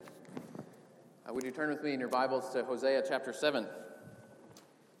Would you turn with me in your Bibles to Hosea chapter 7?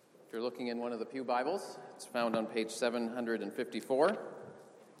 If you're looking in one of the pew Bibles, it's found on page 754.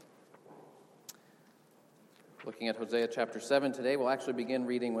 Looking at Hosea chapter 7 today, we'll actually begin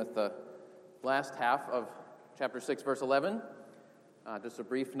reading with the last half of chapter 6, verse 11. Just a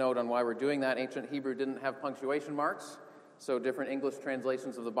brief note on why we're doing that. Ancient Hebrew didn't have punctuation marks, so different English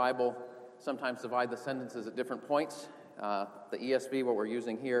translations of the Bible sometimes divide the sentences at different points. The ESV, what we're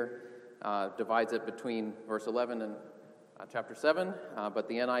using here, divides it between verse 11 and chapter 7, but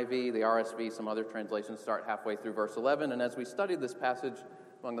the NIV, the RSV, some other translations start halfway through verse 11, and as we studied this passage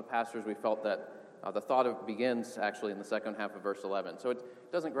among the pastors, we felt that the thought of begins actually in the second half of verse 11. So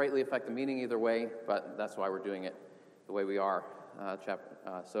it doesn't greatly affect the meaning either way, but that's why we're doing it the way we are.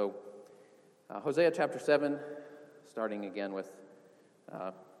 Hosea chapter 7, starting again with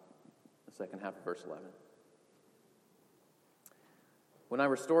the second half of verse 11. When I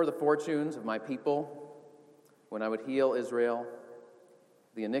restore the fortunes of my people, when I would heal Israel,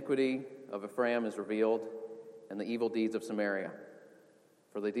 the iniquity of Ephraim is revealed, and the evil deeds of Samaria.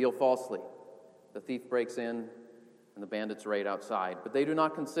 For they deal falsely, the thief breaks in, and the bandits raid outside. But they do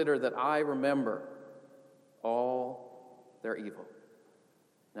not consider that I remember all their evil.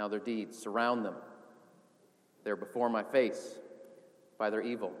 Now their deeds surround them. They are before my face. By their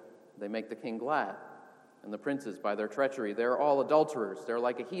evil, they make the king glad, and the princes by their treachery. They are all adulterers. They are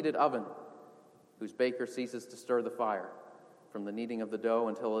like a heated oven, whose baker ceases to stir the fire, from the kneading of the dough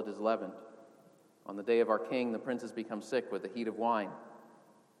until it is leavened. On the day of our king, the princes become sick with the heat of wine.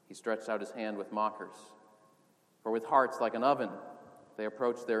 He stretched out his hand with mockers. For with hearts like an oven, they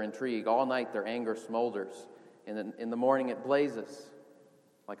approach their intrigue. All night their anger smolders. In the morning it blazes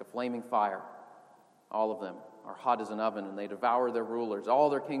like a flaming fire. All of them are hot as an oven, and they devour their rulers.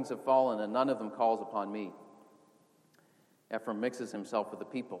 All their kings have fallen, and none of them calls upon me. Ephraim mixes himself with the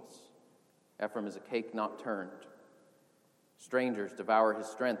peoples. Ephraim is a cake not turned. Strangers devour his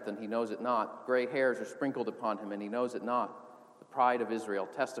strength, and he knows it not. Gray hairs are sprinkled upon him, and he knows it not. The pride of Israel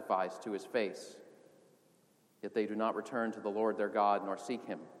testifies to his face. Yet they do not return to the Lord their God, nor seek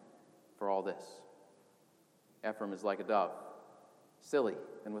him for all this. Ephraim is like a dove, silly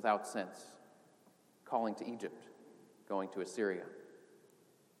and without sense, calling to Egypt, going to Assyria.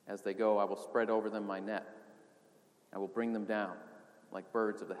 As they go, I will spread over them my net. I will bring them down like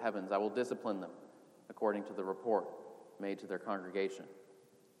birds of the heavens. I will discipline them according to the report made to their congregation.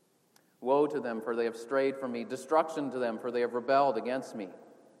 Woe to them, for they have strayed from me. Destruction to them, for they have rebelled against me.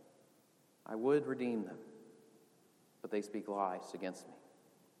 I would redeem them, but they speak lies against me.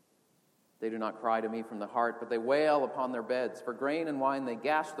 They do not cry to me from the heart, but they wail upon their beds. For grain and wine they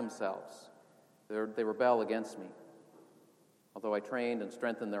gash themselves. They rebel against me. Although I trained and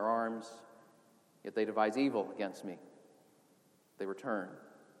strengthened their arms, yet they devise evil against me. They return,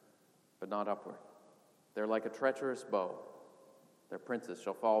 but not upward. They're like a treacherous bow. Their princes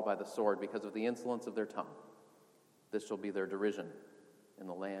shall fall by the sword because of the insolence of their tongue. This shall be their derision in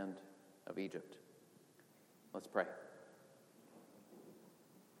the land of Egypt. Let's pray.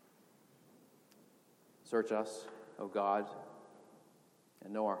 Search us, O God,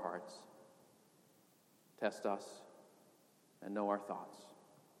 and know our hearts. Test us and know our thoughts.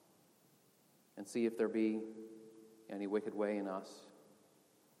 And see if there be any wicked way in us,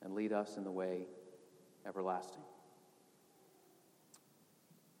 and lead us in the way everlasting.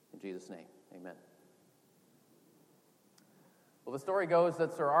 In Jesus' name, amen. Well, the story goes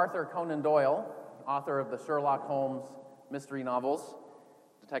that Sir Arthur Conan Doyle, author of the Sherlock Holmes mystery novels,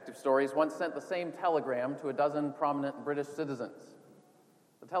 detective stories, once sent the same telegram to a dozen prominent British citizens.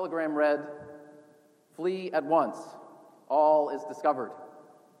 The telegram read, "Flee at once. All is discovered."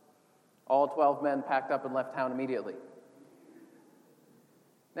 All 12 men packed up and left town immediately.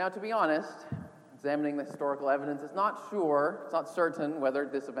 Now, to be honest, examining the historical evidence, it's not certain whether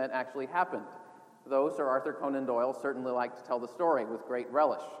this event actually happened, though Sir Arthur Conan Doyle certainly liked to tell the story with great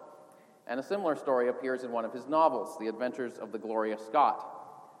relish. And a similar story appears in one of his novels, The Adventures of the Gloria Scott.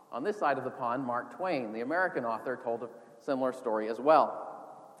 On this side of the pond, Mark Twain, the American author, told a similar story as well.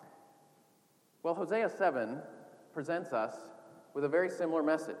 Well, Hosea 7 presents us with a very similar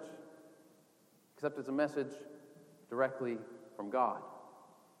message, except it's a message directly from God.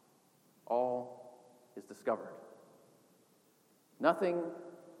 All is discovered. Nothing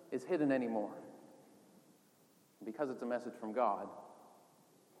is hidden anymore. And because it's a message from God,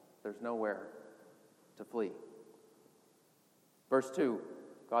 there's nowhere to flee. Verse 2,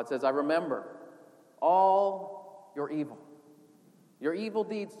 God says, I remember all your evil. Your evil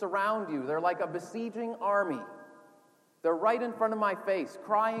deeds surround you. They're like a besieging army. They're right in front of my face,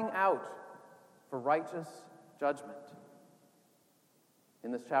 crying out for righteous judgment.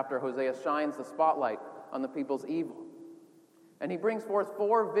 In this chapter, Hosea shines the spotlight on the people's evil. And he brings forth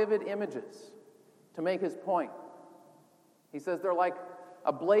 4 vivid images to make his point. He says they're like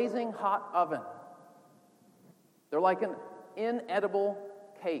a blazing hot oven. They're like an inedible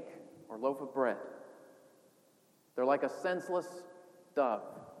cake or loaf of bread. They're like a senseless dove.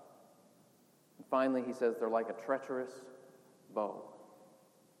 And finally, he says they're like a treacherous bow.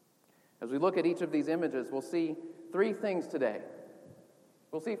 As we look at each of these images, we'll see 3 things today.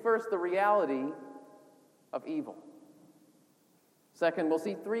 We'll see first the reality of evil. Second, we'll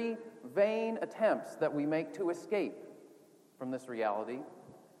see 3 vain attempts that we make to escape from this reality.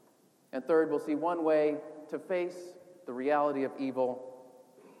 And third, we'll see one way to face the reality of evil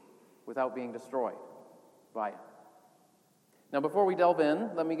without being destroyed by it. Now, before we delve in,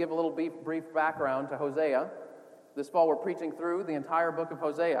 let me give a little brief background to Hosea. This fall, we're preaching through the entire book of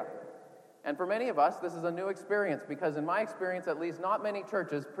Hosea. And for many of us, this is a new experience because in my experience, at least, not many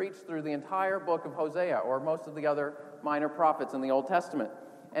churches preach through the entire book of Hosea or most of the other minor prophets in the Old Testament.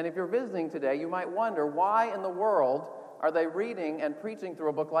 And if you're visiting today, you might wonder, why in the world are they reading and preaching through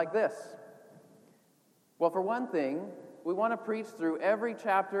a book like this? Well, for one thing, we want to preach through every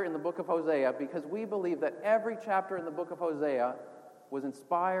chapter in the book of Hosea because we believe that every chapter in the book of Hosea was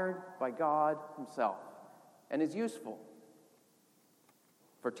inspired by God himself and is useful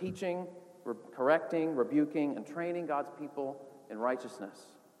for teaching, correcting, rebuking, and training God's people in righteousness.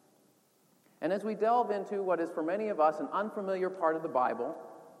 And as we delve into what is for many of us an unfamiliar part of the Bible,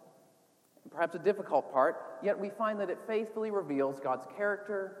 perhaps a difficult part, yet we find that it faithfully reveals God's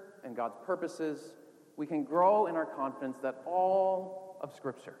character and God's purposes, we can grow in our confidence that all of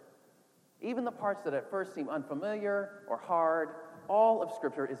Scripture, even the parts that at first seem unfamiliar or hard, all of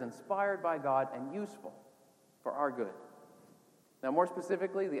Scripture is inspired by God and useful for our good. Now, more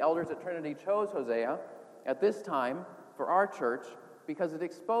specifically, the elders at Trinity chose Hosea at this time for our church because it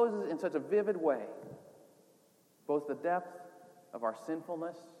exposes in such a vivid way both the depth of our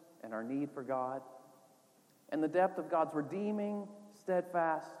sinfulness and our need for God and the depth of God's redeeming,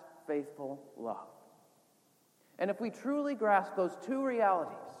 steadfast, faithful love. And if we truly grasp those 2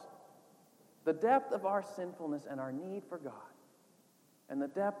 realities, the depth of our sinfulness and our need for God, and the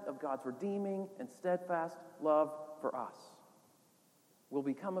depth of God's redeeming and steadfast love for us, we'll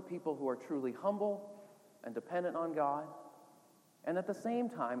become a people who are truly humble and dependent on God, and at the same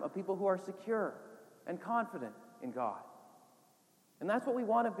time, a people who are secure and confident in God. And that's what we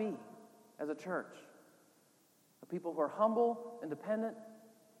want to be as a church. A people who are humble and dependent,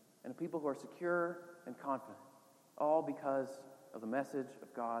 and a people who are secure and confident, all because of the message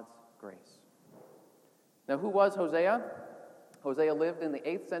of God's grace. Now, who was Hosea? Hosea lived in the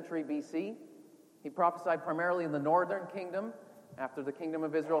 8th century BC. He prophesied primarily in the northern kingdom, after the kingdom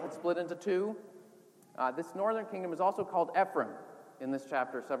of Israel had split into 2. This northern kingdom is also called Ephraim in this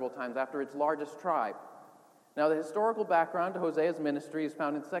chapter several times, after its largest tribe. Now, the historical background to Hosea's ministry is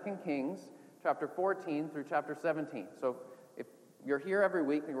found in 2 Kings, chapter 14 through chapter 17. So if you're here every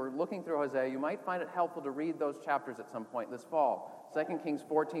week and you're looking through Hosea, you might find it helpful to read those chapters at some point this fall, 2 Kings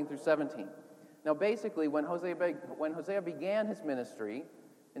 14 through 17. Now, basically, when Hosea began his ministry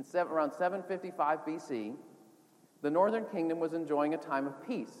in around 755 BC, the northern kingdom was enjoying a time of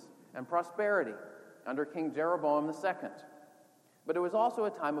peace and prosperity under King Jeroboam II. But it was also a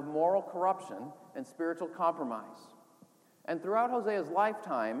time of moral corruption and spiritual compromise. And throughout Hosea's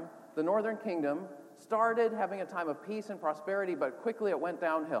lifetime, the northern kingdom started having a time of peace and prosperity, but quickly it went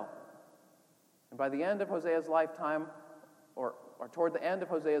downhill. And by the end of Hosea's lifetime, or toward the end of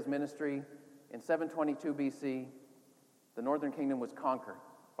Hosea's ministry in 722 BC, the northern kingdom was conquered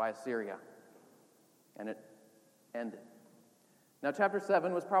by Assyria. And it ended. Now, chapter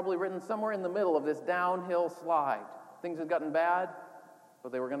 7 was probably written somewhere in the middle of this downhill slide. Things had gotten bad,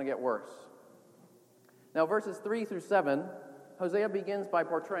 but they were going to get worse. Now, verses 3 through 7, Hosea begins by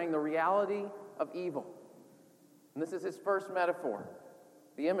portraying the reality of evil. And this is his first metaphor,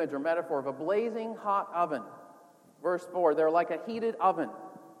 the image or metaphor of a blazing hot oven. Verse 4, they're like a heated oven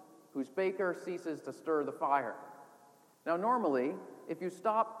whose baker ceases to stir the fire. Now, normally, if you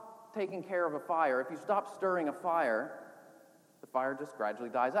stop taking care of a fire, if you stop stirring a fire, the fire just gradually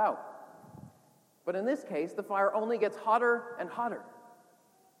dies out. But in this case, the fire only gets hotter and hotter.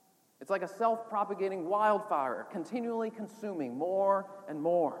 It's like a self-propagating wildfire, continually consuming more and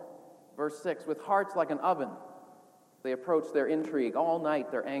more. Verse 6, with hearts like an oven, they approach their intrigue. All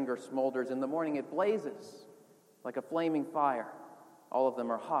night their anger smolders. In the morning it blazes like a flaming fire. All of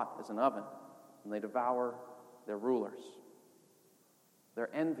them are hot as an oven, and they devour their rulers. Their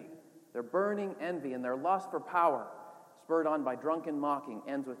envy, their burning envy, and their lust for power, spurred on by drunken mocking,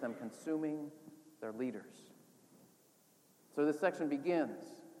 ends with them consuming their leaders. So this section begins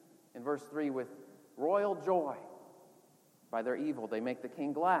in verse 3 with royal joy. By their evil, they make the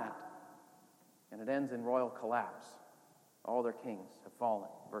king glad. And it ends in royal collapse. All their kings have fallen.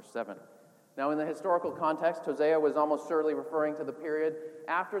 Verse 7. Now, in the historical context, Hosea was almost surely referring to the period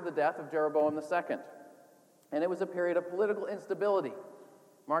after the death of Jeroboam II. And it was a period of political instability,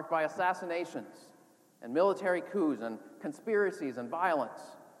 marked by assassinations and military coups and conspiracies and violence.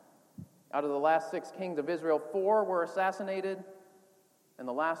 Out of the last 6 kings of Israel, 4 were assassinated, and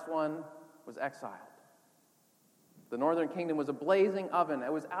the last one was exiled. The northern kingdom was a blazing oven.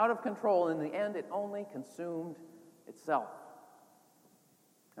 It was out of control, and in the end, it only consumed itself.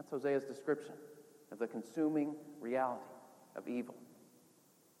 That's Hosea's description of the consuming reality of evil.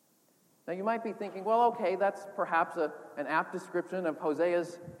 Now, you might be thinking, well, okay, that's perhaps an apt description of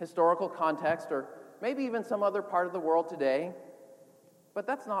Hosea's historical context, or maybe even some other part of the world today, but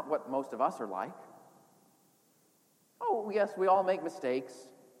that's not what most of us are like. Oh, yes, we all make mistakes.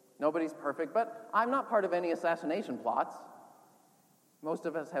 Nobody's perfect, but I'm not part of any assassination plots. Most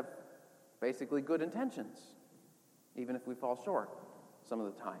of us have basically good intentions, even if we fall short some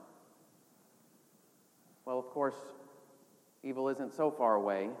of the time. Well, of course, evil isn't so far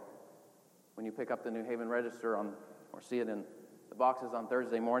away. When you pick up the New Haven Register or see it in the boxes on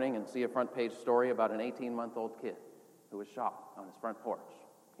Thursday morning and see a front page story about an 18-month-old kid who was shot on his front porch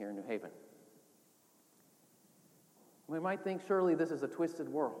here in New Haven. We might think surely this is a twisted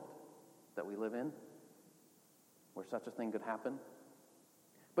world that we live in, where such a thing could happen.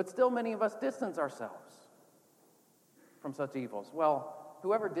 But still many of us distance ourselves from such evils. Well,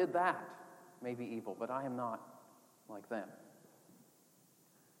 whoever did that may be evil, but I am not like them.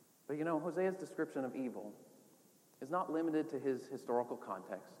 But Hosea's description of evil is not limited to his historical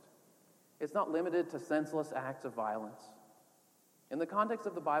context. It's not limited to senseless acts of violence. In the context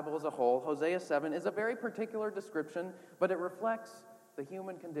of the Bible as a whole, Hosea 7 is a very particular description, but it reflects the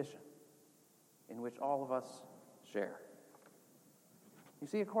human condition in which all of us share. You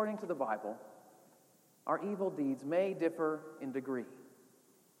see, according to the Bible, our evil deeds may differ in degree,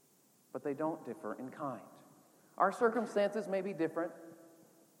 but they don't differ in kind. Our circumstances may be different.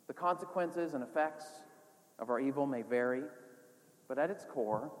 The consequences and effects of our evil may vary, but at its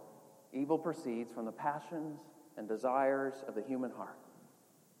core, evil proceeds from the passions and desires of the human heart.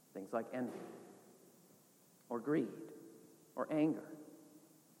 Things like envy, or greed, or anger,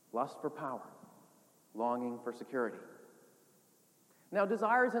 lust for power, longing for security. Now,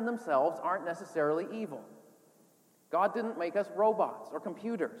 desires in themselves aren't necessarily evil. God didn't make us robots or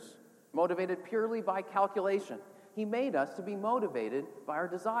computers, motivated purely by calculation. He made us to be motivated by our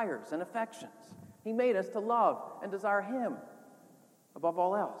desires and affections. He made us to love and desire Him above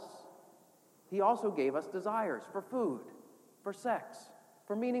all else. He also gave us desires for food, for sex,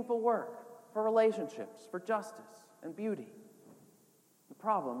 for meaningful work, for relationships, for justice and beauty. The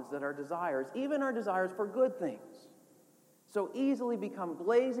problem is that our desires, even our desires for good things, so easily become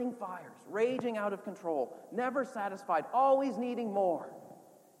blazing fires, raging out of control, never satisfied, always needing more,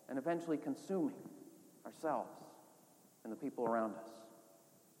 and eventually consuming ourselves and the people around us.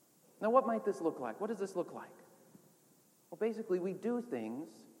 Now, what might this look like? What does this look like? Well, basically, we do things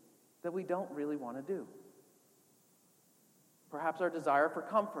that we don't really want to do. Perhaps our desire for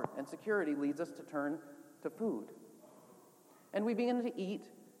comfort and security leads us to turn to food. And we begin to eat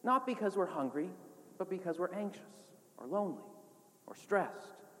not because we're hungry, but because we're anxious or lonely or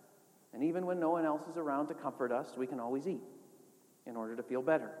stressed. And even when no one else is around to comfort us, we can always eat in order to feel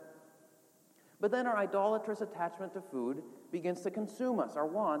better. But then our idolatrous attachment to food begins to consume us. Our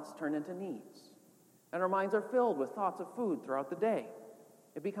wants turn into needs. And our minds are filled with thoughts of food throughout the day.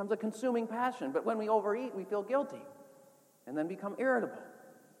 It becomes a consuming passion, but when we overeat, we feel guilty and then become irritable.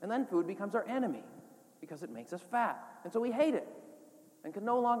 And then food becomes our enemy because it makes us fat. And so we hate it and can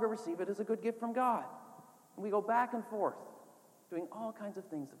no longer receive it as a good gift from God. And we go back and forth doing all kinds of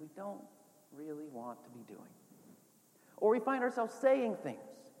things that we don't really want to be doing. Or we find ourselves saying things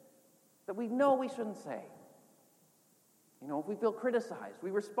that we know we shouldn't say. If we feel criticized, we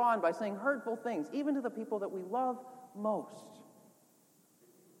respond by saying hurtful things, even to the people that we love most.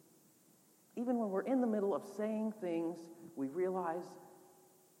 Even when we're in the middle of saying things, we realize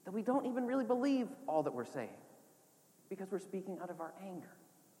that we don't even really believe all that we're saying because we're speaking out of our anger,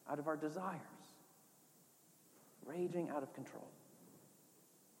 out of our desires, raging out of control.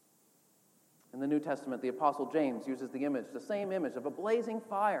 In the New Testament, the Apostle James uses the same image of a blazing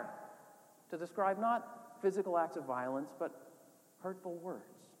fire to describe not physical acts of violence, but hurtful words.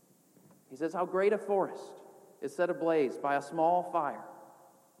 He says, "How great a forest is set ablaze by a small fire,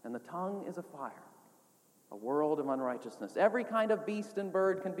 and the tongue is a fire, a world of unrighteousness. Every kind of beast and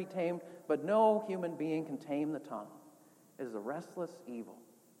bird can be tamed, but no human being can tame the tongue. It is a restless evil,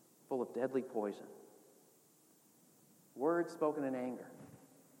 full of deadly poison. Words spoken in anger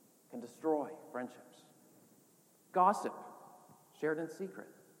can destroy friendships. Gossip, shared in secret,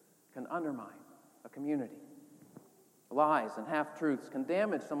 can undermine a community. Lies and half-truths can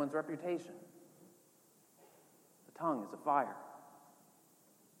damage someone's reputation. The tongue is a fire.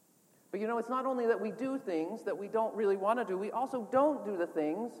 But it's not only that we do things that we don't really want to do, we also don't do the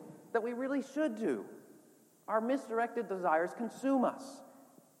things that we really should do. Our misdirected desires consume us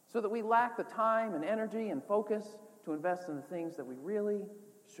so that we lack the time and energy and focus to invest in the things that we really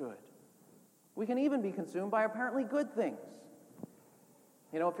should. We can even be consumed by apparently good things.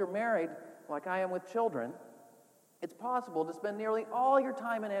 If you're married, like I am with children, it's possible to spend nearly all your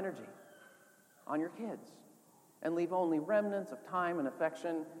time and energy on your kids and leave only remnants of time and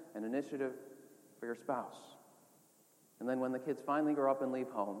affection and initiative for your spouse. And then when the kids finally grow up and leave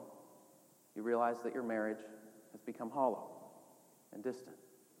home, you realize that your marriage has become hollow and distant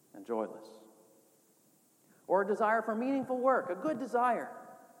and joyless. Or a desire for meaningful work, a good desire,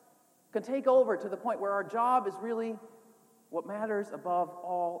 can take over to the point where our job is really what matters above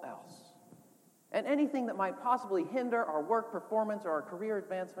all else. And anything that might possibly hinder our work performance or our career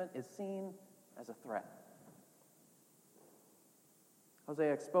advancement is seen as a threat.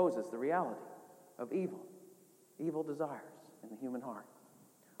 Hosea exposes the reality of evil desires in the human heart,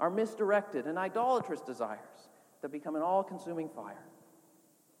 our misdirected and idolatrous desires that become an all-consuming fire.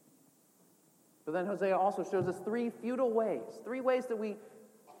 But then Hosea also shows us three ways that we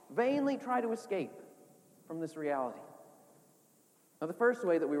vainly try to escape from this reality. Now, the first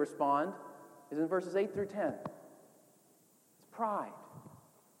way that we respond is in verses 8 through 10. It's pride.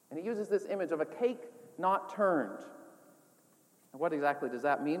 And he uses this image of a cake not turned. And what exactly does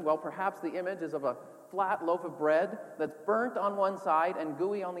that mean? Well, perhaps the image is of a flat loaf of bread that's burnt on one side and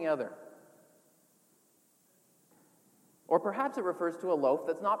gooey on the other. Or perhaps it refers to a loaf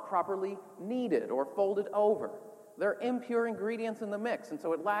that's not properly kneaded or folded over. There are impure ingredients in the mix, and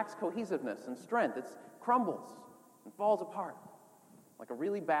so it lacks cohesiveness and strength. It crumbles and falls apart, like a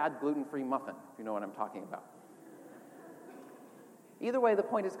really bad gluten-free muffin, if you know what I'm talking about. Either way, the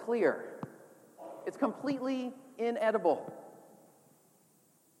point is clear. It's completely inedible.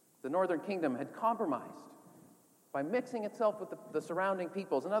 The northern kingdom had compromised by mixing itself with the surrounding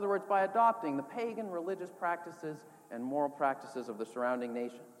peoples. In other words, by adopting the pagan religious practices and moral practices of the surrounding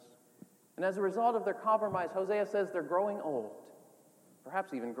nations. And as a result of their compromise, Hosea says they're growing old,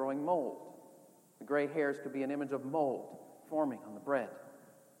 perhaps even growing mold. The gray hairs could be an image of mold forming on the bread.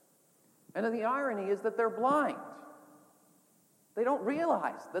 And the irony is that they're blind. They don't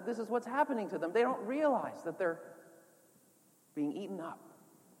realize that this is what's happening to them. They don't realize that they're being eaten up,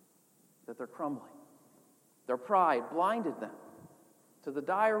 that they're crumbling. Their pride blinded them to the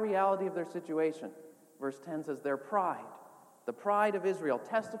dire reality of their situation. Verse 10 says, their pride, the pride of Israel,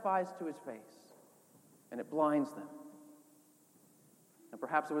 testifies to his face, and it blinds them. And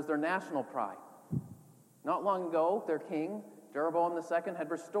perhaps it was their national pride. Not long ago, their king, Jeroboam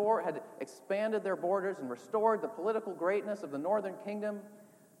II, had expanded their borders and restored the political greatness of the northern kingdom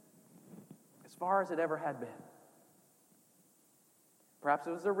as far as it ever had been. Perhaps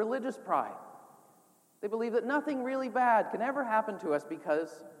it was their religious pride. They believe that nothing really bad can ever happen to us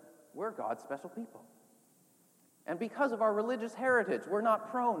because we're God's special people. And because of our religious heritage, we're not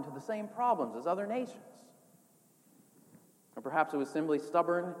prone to the same problems as other nations. Or perhaps it was simply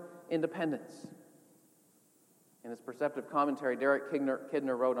stubborn independence. In his perceptive commentary, Derek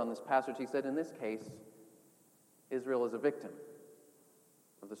Kidner wrote on this passage, he said, in this case, Israel is a victim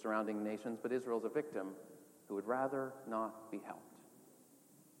of the surrounding nations, but Israel is a victim who would rather not be helped.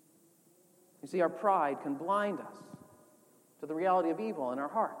 You see, our pride can blind us to the reality of evil in our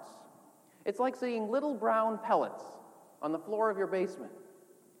hearts. It's like seeing little brown pellets on the floor of your basement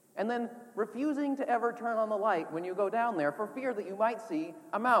and then refusing to ever turn on the light when you go down there for fear that you might see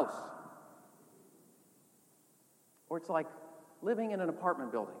a mouse. Or it's like living in an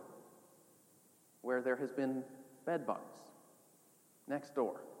apartment building where there has been bed bugs next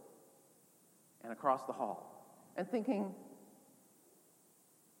door and across the hall and thinking,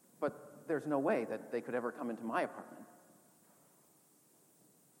 but there's no way that they could ever come into my apartment.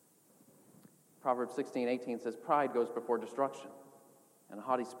 Proverbs 16:18 says, pride goes before destruction, and a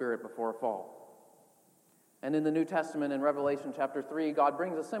haughty spirit before a fall. And in the New Testament, in Revelation chapter 3, God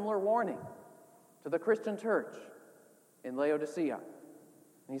brings a similar warning to the Christian church in Laodicea.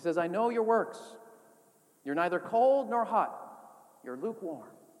 And he says, I know your works. You're neither cold nor hot. You're lukewarm.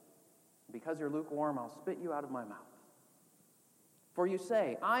 Because you're lukewarm, I'll spit you out of my mouth. For you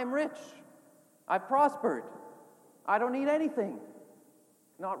say, I'm rich. I've prospered. I don't need anything.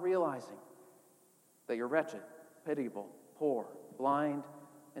 Not realizing that you're wretched, pitiable, poor, blind,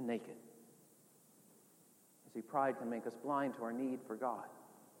 and naked. You see, pride can make us blind to our need for God.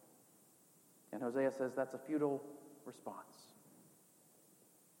 And Hosea says that's a futile response.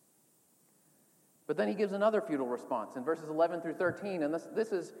 But then he gives another futile response in verses 11 through 13, and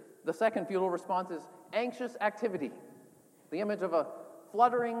this is the second futile response is anxious activity. The image of a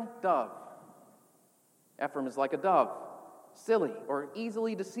fluttering dove. Ephraim is like a dove, silly or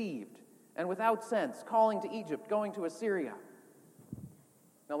easily deceived, and without sense, calling to Egypt, going to Assyria.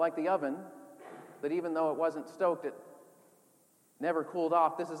 Now, like the oven, that even though it wasn't stoked, it never cooled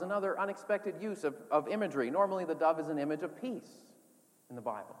off, this is another unexpected use of imagery. Normally, the dove is an image of peace in the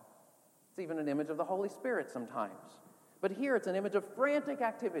Bible. It's even an image of the Holy Spirit sometimes. But here it's an image of frantic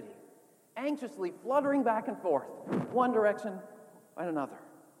activity, anxiously fluttering back and forth, one direction and another,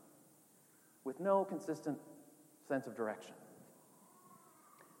 with no consistent sense of direction.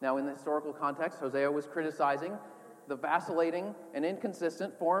 Now, in the historical context, Hosea was criticizing the vacillating and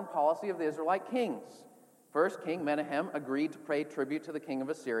inconsistent foreign policy of the Israelite kings. First, King Menahem agreed to pay tribute to the king of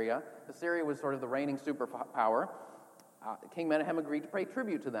Assyria. Assyria was sort of the reigning superpower. King Menahem agreed to pay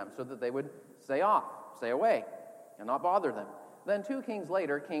tribute to them so that they would stay away, and not bother them. Then 2 kings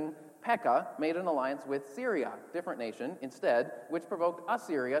later, King Pekah made an alliance with Syria, different nation, instead, which provoked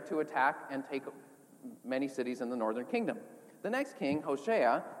Assyria to attack and take many cities in the northern kingdom. The next king,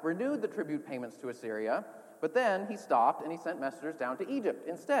 Hoshea, renewed the tribute payments to Assyria, but then he stopped and he sent messengers down to Egypt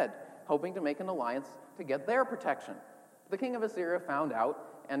instead, hoping to make an alliance to get their protection. The king of Assyria found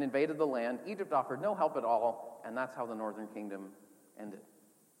out and invaded the land. Egypt offered no help at all, and that's how the northern kingdom ended.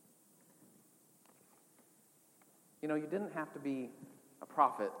 You know, you didn't have to be a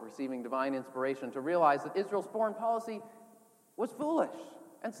prophet receiving divine inspiration to realize that Israel's foreign policy was foolish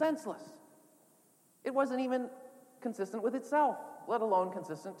and senseless. It wasn't even consistent with itself, let alone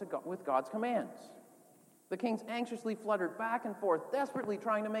consistent with God's commands. The kings anxiously fluttered back and forth, desperately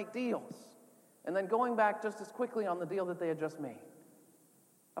trying to make deals, and then going back just as quickly on the deal that they had just made.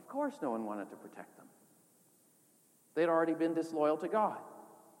 Of course no one wanted to protect them. They'd already been disloyal to God,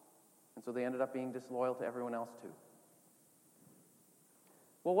 and so they ended up being disloyal to everyone else too.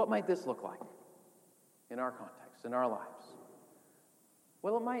 Well, what might this look like in our context, in our lives?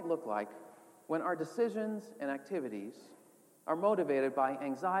 Well, it might look like when our decisions and activities are motivated by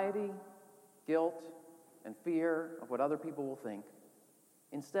anxiety, guilt, and fear of what other people will think,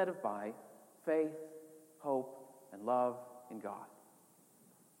 instead of by faith, hope, and love in God.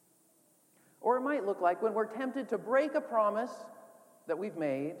 Or it might look like when we're tempted to break a promise that we've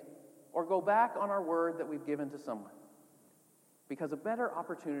made or go back on our word that we've given to someone, because a better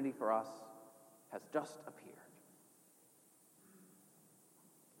opportunity for us has just appeared.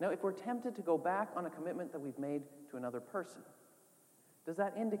 Now, if we're tempted to go back on a commitment that we've made to another person, does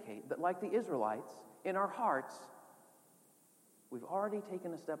that indicate that, like the Israelites, in our hearts, we've already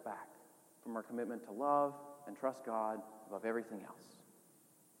taken a step back from our commitment to love and trust God above everything else?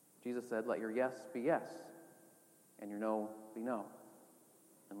 Jesus said, "Let your yes be yes, and your no be no,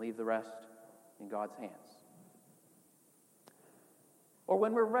 and leave the rest in God's hands." Or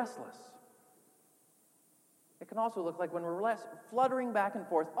when we're restless, it can also look like when we're fluttering back and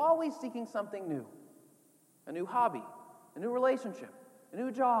forth, always seeking something new, a new hobby, a new relationship, a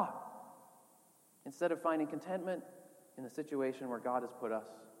new job, instead of finding contentment in the situation where God has put us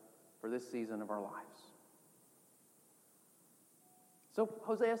for this season of our lives. So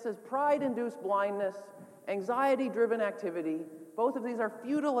Hosea says pride-induced blindness, anxiety-driven activity, both of these are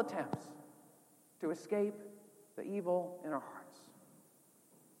futile attempts to escape the evil in our hearts.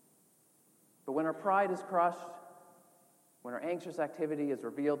 But when our pride is crushed, when our anxious activity is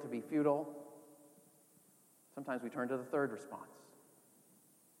revealed to be futile, sometimes we turn to the third response.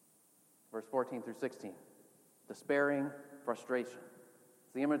 Verse 14 through 16. Despairing frustration.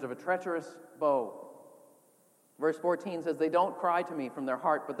 It's the image of a treacherous bow. Verse 14 says, "They don't cry to me from their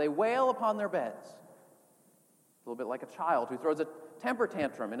heart, but they wail upon their beds." A little bit like a child who throws a temper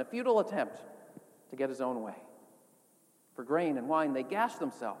tantrum in a futile attempt to get his own way. For grain and wine, they gash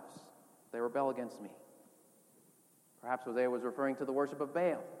themselves. They rebel against me. Perhaps Hosea was referring to the worship of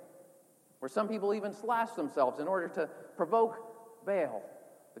Baal, where some people even slash themselves in order to provoke Baal,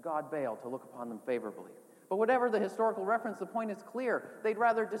 the god Baal, to look upon them favorably. But whatever the historical reference, the point is clear. They'd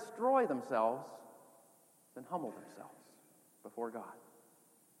rather destroy themselves than humble themselves before God.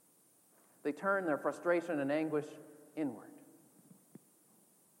 They turn their frustration and anguish inward.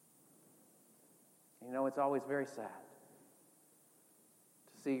 You know, it's always very sad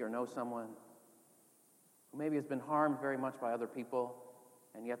to see or know someone who maybe has been harmed very much by other people,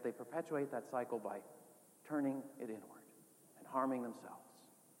 and yet they perpetuate that cycle by turning it inward and harming themselves.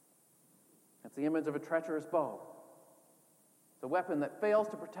 It's the image of a treacherous bow. It's a weapon that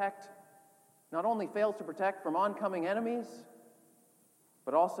not only fails to protect from oncoming enemies,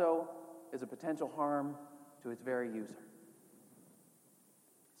 but also is a potential harm to its very user.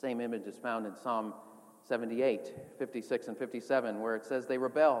 Same image is found in Psalm 78, 56 and 57, where it says, "They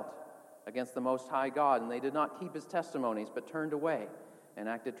rebelled against the Most High God, and they did not keep his testimonies, but turned away and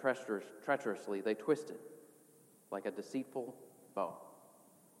acted treacherously. They twisted like a deceitful bow."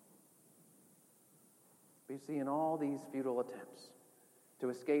 We see in all these futile attempts to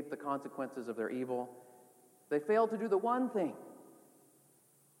escape the consequences of their evil, they failed to do the one thing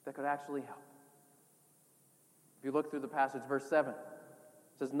that could actually help. If you look through the passage, verse 7,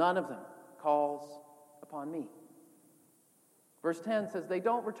 it says, "None of them calls upon me." Verse 10 says, "They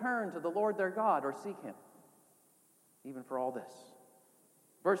don't return to the Lord their God or seek him, even for all this."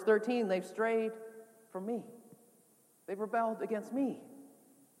 Verse 13, "They've strayed from me. They've rebelled against me.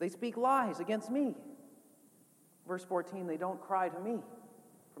 They speak lies against me." Verse 14, "They don't cry to me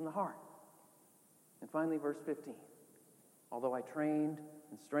from the heart." And finally, verse 15, "Although I trained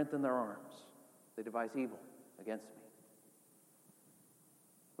and strengthened their arms, they devise evil against me."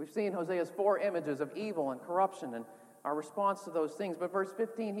 We've seen Hosea's 4 images of evil and corruption and our response to those things. But verse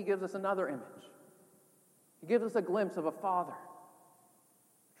 15, he gives us another image. He gives us a glimpse of a father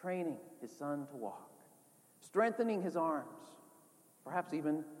training his son to walk, strengthening his arms, perhaps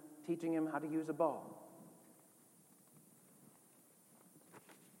even teaching him how to use a bow.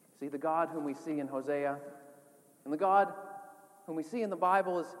 See, the God whom we see in Hosea and the God whom we see in the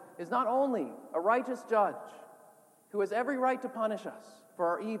Bible is not only a righteous judge who has every right to punish us for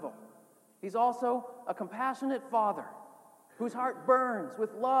our evil. He's also a compassionate father whose heart burns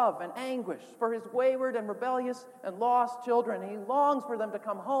with love and anguish for his wayward and rebellious and lost children. He longs for them to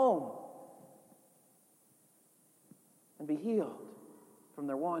come home and be healed from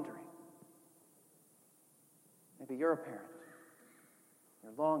their wandering. Maybe you're a parent.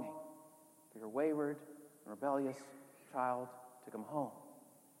 You're longing for your wayward and rebellious child to come home.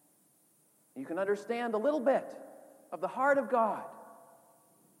 You can understand a little bit of the heart of God,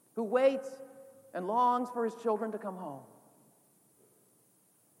 who waits and longs for his children to come home.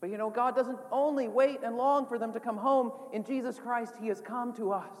 But you know, God doesn't only wait and long for them to come home. In Jesus Christ, he has come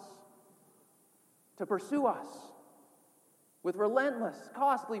to us to pursue us with relentless,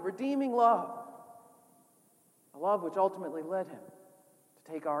 costly, redeeming love. A love which ultimately led him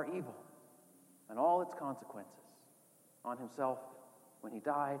to take our evil and all its consequences on himself when he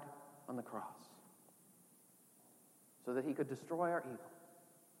died on the cross, so that he could destroy our evil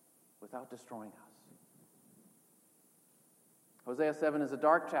without destroying us. Hosea 7 is a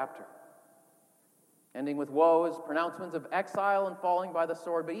dark chapter, ending with woes, pronouncements of exile and falling by the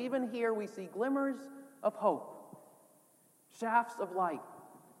sword. But even here we see glimmers of hope, shafts of light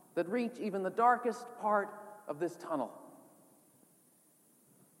that reach even the darkest part of this tunnel.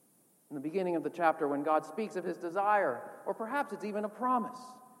 In the beginning of the chapter, when God speaks of his desire, or perhaps it's even a promise,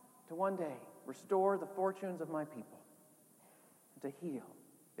 to one day restore the fortunes of my people and to heal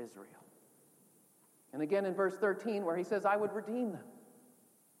Israel. And again in verse 13, where he says, I would redeem them,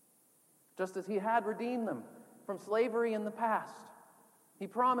 just as he had redeemed them from slavery in the past. He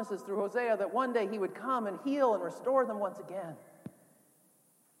promises through Hosea that one day he would come and heal and restore them once again.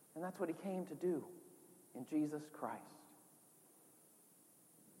 And that's what he came to do in Jesus Christ.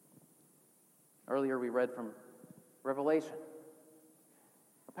 Earlier we read from Revelation,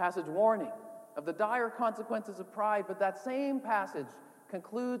 a passage warning of the dire consequences of pride, but that same passage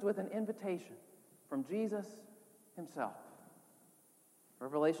concludes with an invitation from Jesus himself.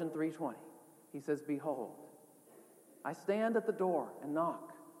 Revelation 3:20, he says, Behold, I stand at the door and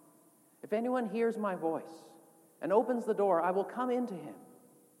knock. If anyone hears my voice and opens the door, I will come into him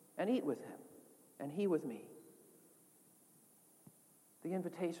and eat with him, and he with me. The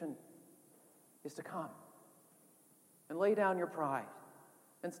invitation is to come and lay down your pride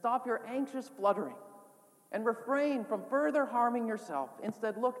and stop your anxious fluttering and refrain from further harming yourself.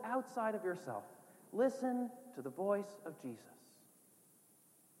 Instead, look outside of yourself. Listen to the voice of Jesus,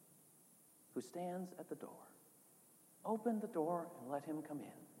 who stands at the door. Open the door and let him come in.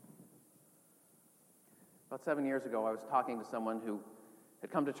 About 7 years ago, I was talking to someone who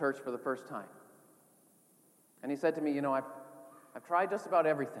had come to church for the first time. And he said to me, I've tried just about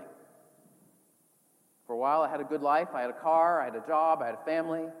everything. For a while, I had a good life. I had a car, I had a job, I had a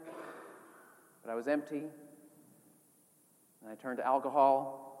family. But I was empty. And I turned to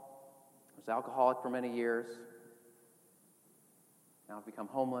alcohol. I was alcoholic for many years. Now I've become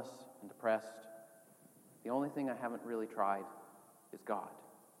homeless and depressed. The only thing I haven't really tried is God.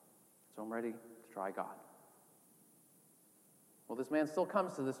 So I'm ready to try God. Well, this man still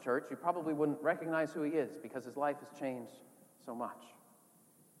comes to this church. You probably wouldn't recognize who he is because his life has changed so much.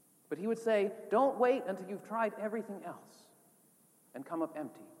 But he would say, don't wait until you've tried everything else and come up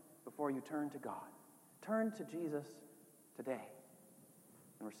empty before you turn to God. Turn to Jesus today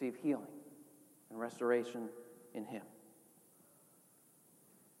and receive healing and restoration in him.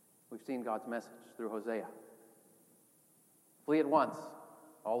 We've seen God's message through Hosea. Flee at once,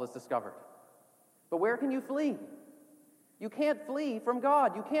 all is discovered. But where can you flee? You can't flee from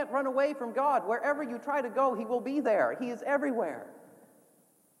God. You can't run away from God. Wherever you try to go, he will be there. He is everywhere.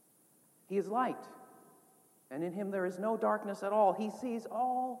 He is light, and in him there is no darkness at all. He sees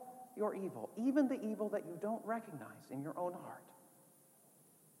all your evil, even the evil that you don't recognize in your own heart.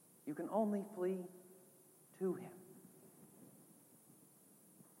 You can only flee to him.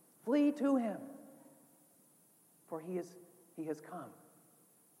 Flee to him, for he has come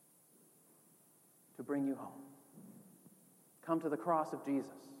to bring you home. Come to the cross of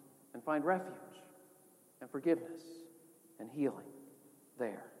Jesus and find refuge and forgiveness and healing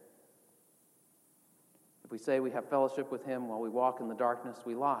there. If we say we have fellowship with him while we walk in the darkness,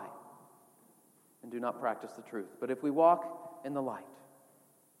 we lie and do not practice the truth. But if we walk in the light,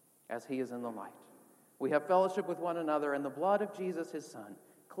 as he is in the light, we have fellowship with one another, and the blood of Jesus, his Son,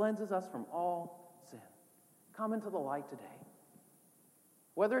 cleanses us from all sin. Come into the light today.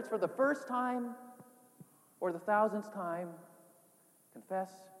 Whether it's for the first time or the 1000th time, confess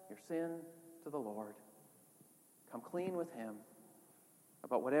your sin to the Lord. Come clean with him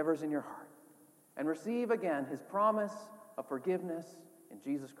about whatever's in your heart, and receive again his promise of forgiveness in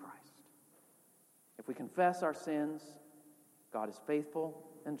Jesus Christ. If we confess our sins, God is faithful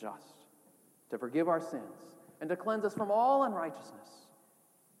and just to forgive our sins and to cleanse us from all unrighteousness,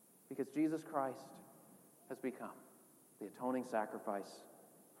 because Jesus Christ has become the atoning sacrifice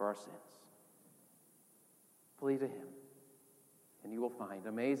for our sins. Flee to him, and you will find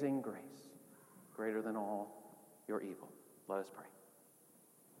amazing grace, greater than all your evil. Let us pray.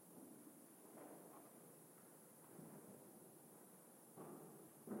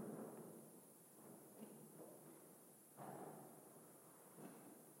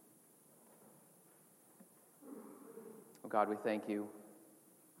 Oh God, we thank you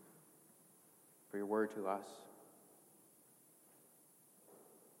for your word to us,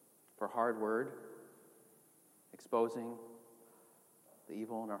 for a hard word, exposing the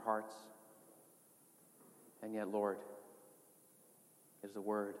evil in our hearts. And yet, Lord, it is the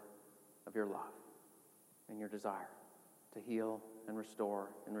word of your love and your desire to heal and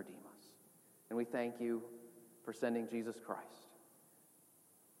restore and redeem us. And we thank you for sending Jesus Christ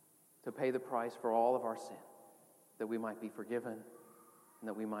to pay the price for all of our sin, that we might be forgiven and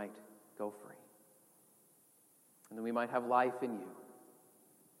that we might go free, and that we might have life in you.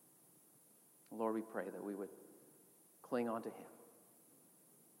 Lord, we pray that we would cling on to him.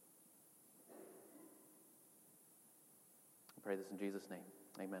 I pray this in Jesus' name.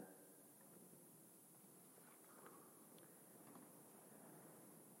 Amen.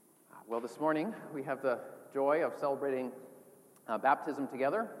 Well, this morning we have the joy of celebrating baptism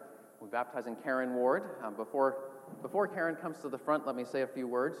together. We're baptizing Karen Ward. Before Karen comes to the front, let me say a few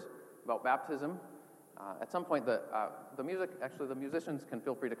words about baptism. At some point, the musicians can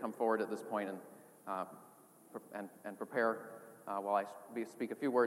feel free to come forward at this point and prepare while I speak a few words.